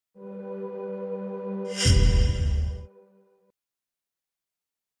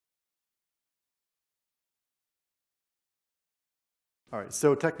All right,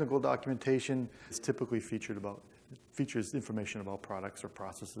 so technical documentation is typically features information about products or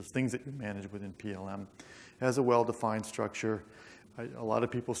processes, things that you manage within PLM. It has a well-defined structure. A lot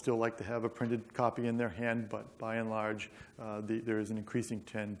of people still like to have a printed copy in their hand, but by and large, there is an increasing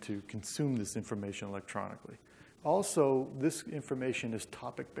trend to consume this information electronically. Also, this information is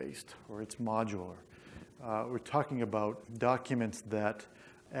topic-based, or it's modular. We're talking about documents that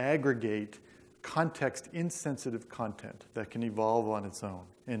aggregate context-insensitive content that can evolve on its own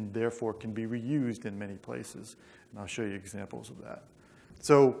and therefore can be reused in many places. And I'll show you examples of that.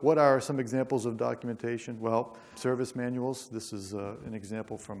 So what are some examples of documentation? Well, service manuals. This is an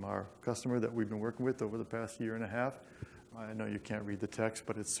example from our customer that we've been working with over the past year and a half. I know you can't read the text,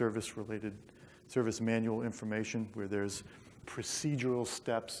 but it's service-related, service manual information where there's procedural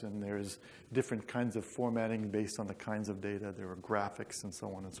steps and there's different kinds of formatting based on the kinds of data. There are graphics and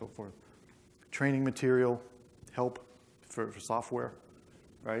so on and so forth. Training material, help for software,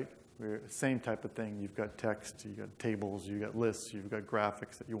 right? Same type of thing. You've got text, you've got tables, you've got lists, you've got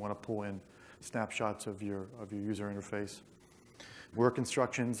graphics that you want to pull in, snapshots of your user interface. Work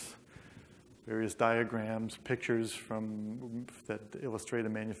instructions, various diagrams, pictures that illustrate a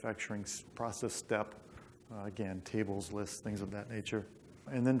manufacturing process step. Again, tables, lists, things of that nature.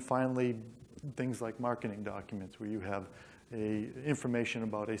 And then finally, things like marketing documents where you have information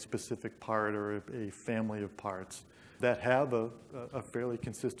about a specific part or a family of parts that have a fairly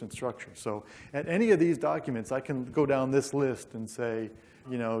consistent structure. So at any of these documents, I can go down this list and say,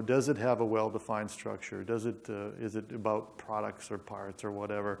 you know, does it have a well-defined structure? Is it about products or parts or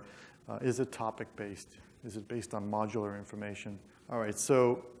whatever? Is it topic-based? Is it based on modular information? All right,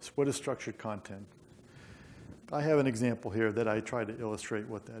 so what is structured content? I have an example here that I try to illustrate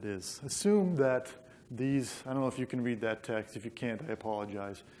what that is. Assume that these, I don't know if you can read that text. If you can't, I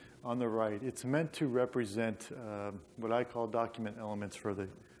apologize. On the right, it's meant to represent what I call document elements for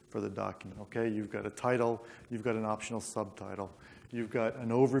the document, okay? You've got a title, you've got an optional subtitle, you've got an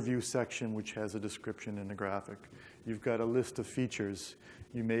overview section which has a description and a graphic, you've got a list of features,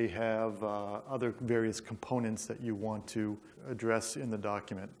 you may have other various components that you want to address in the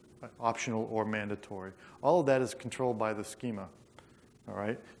document, optional or mandatory. All of that is controlled by the schema. All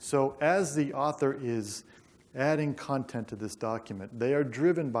right? So as the author is adding content to this document, they are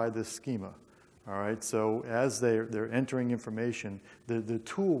driven by this schema. All right? So as they're entering information, the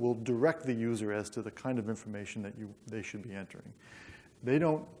tool will direct the user as to the kind of information that they should be entering. They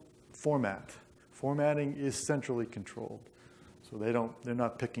don't format. Formatting is centrally controlled. So they're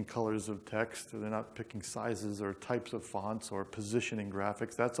not picking colors of text, or they're not picking sizes or types of fonts or positioning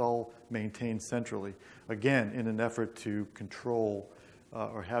graphics. That's all maintained centrally, again, in an effort to control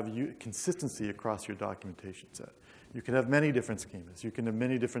or have consistency across your documentation set. You can have many different schemas. You can have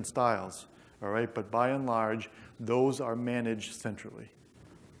many different styles, all right? But by and large, those are managed centrally.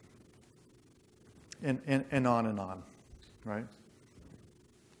 And on, right?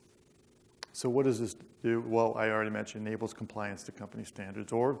 So what does this do? Well, I already mentioned enables compliance to company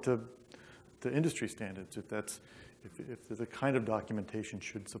standards or to industry standards if the kind of documentation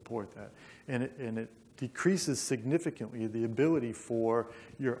should support that. And it decreases significantly the ability for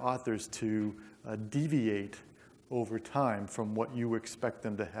your authors to deviate over time from what you expect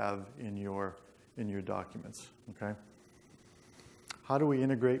them to have in your documents, okay? How do we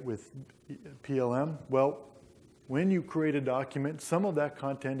integrate with PLM? Well, when you create a document, some of that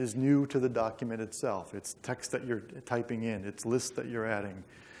content is new to the document itself. It's text that you're typing in. It's lists that you're adding.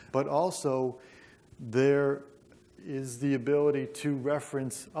 But also, there is the ability to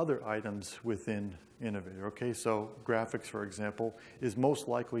reference other items within Innovator. Okay, so graphics, for example, is most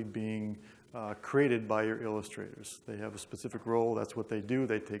likely being created by your illustrators. They have a specific role. That's what they do.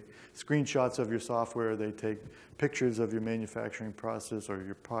 They take screenshots of your software. They take pictures of your manufacturing process or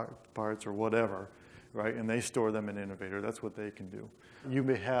your parts or whatever, right? And they store them in Innovator. That's what they can do. You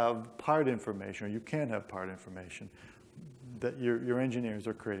may have part information, or you can have part information that your engineers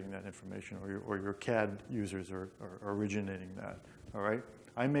are creating that information, or your CAD users are originating that, all right?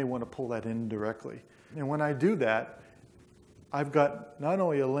 I may want to pull that in directly. And when I do that, I've got not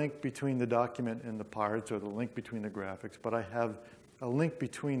only a link between the document and the parts, or the link between the graphics, but I have a link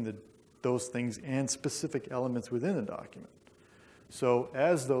between those things and specific elements within the document. So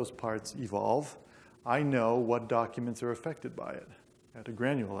as those parts evolve, I know what documents are affected by it at a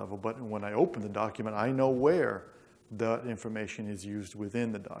granular level. But when I open the document, I know where that information is used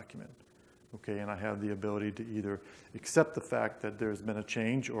within the document. Okay, and I have the ability to either accept the fact that there's been a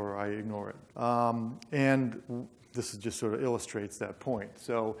change or I ignore it. And this is just sort of illustrates that point.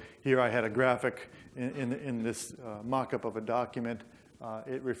 So here I had a graphic in this mock-up of a document.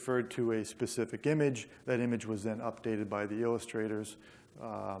 It referred to a specific image. That image was then updated by the illustrators.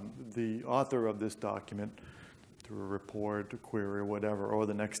 The author of this document, through a report, a query, or whatever, or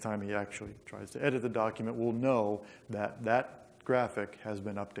the next time he actually tries to edit the document, will know that that graphic has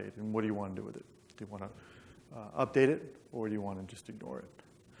been updated. And what do you want to do with it? Do you want to update it, or do you want to just ignore it?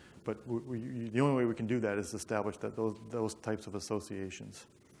 But the only way we can do that is establish that those types of associations.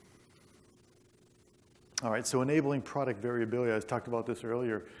 All right, so enabling product variability. I talked about this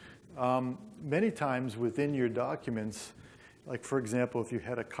earlier. Many times within your documents, like for example, if you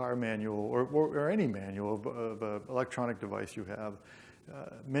had a car manual or any manual of an electronic device you have,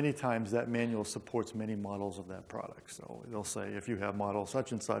 many times that manual supports many models of that product. So they'll say, if you have model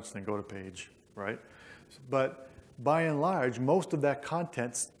such and such, then go to page, right? But by and large, most of that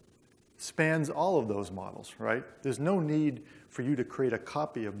content spans all of those models, right? There's no need for you to create a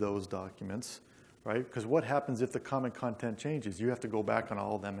copy of those documents, right? Because what happens if the common content changes? You have to go back on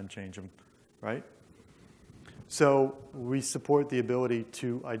all of them and change them, right? So we support the ability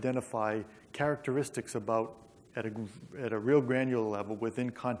to identify characteristics about at a real granular level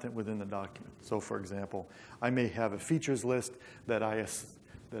within content within the document. So for example, I may have a features list that I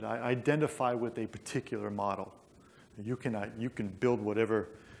identify with a particular model. You can build whatever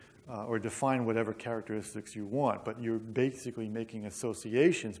or define whatever characteristics you want, but you're basically making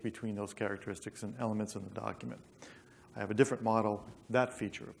associations between those characteristics and elements in the document. I have a different model, that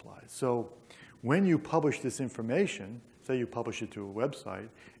feature applies. So when you publish this information, say you publish it to a website,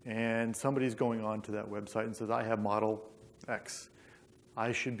 and somebody's going on to that website and says, I have model X.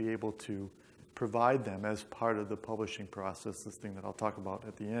 I should be able to provide them as part of the publishing process, this thing that I'll talk about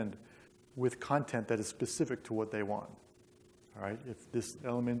at the end, with content that is specific to what they want. All right? If this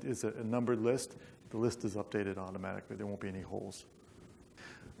element is a numbered list, the list is updated automatically. There won't be any holes.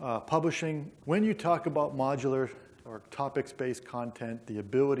 Publishing, when you talk about modular or topics-based content, the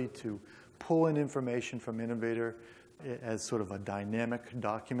ability to pull in information from Innovator as sort of a dynamic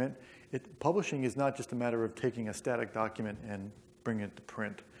document. Publishing is not just a matter of taking a static document and bringing it to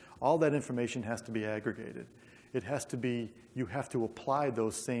print. All that information has to be aggregated. It has to be, you have to apply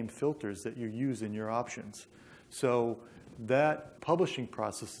those same filters that you use in your options. So that publishing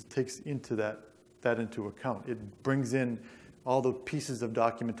process takes that into account. It brings in all the pieces of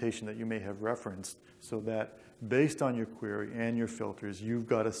documentation that you may have referenced so that based on your query and your filters, you've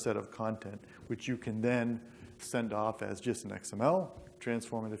got a set of content which you can then send off as just an XML,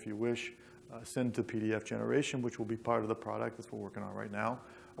 transform it if you wish, send to PDF generation, which will be part of the product. That's what we're working on right now,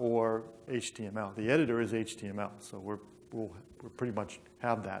 or HTML. The editor is HTML, so we'll pretty much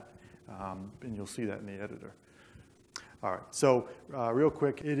have that, and you'll see that in the editor. All right, so real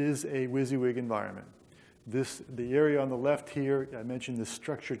quick, it is a WYSIWYG environment. The area on the left here, I mentioned the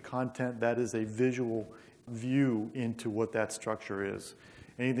structured content. That is a visual view into what that structure is.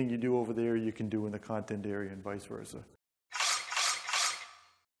 Anything you do over there, you can do in the content area and vice versa.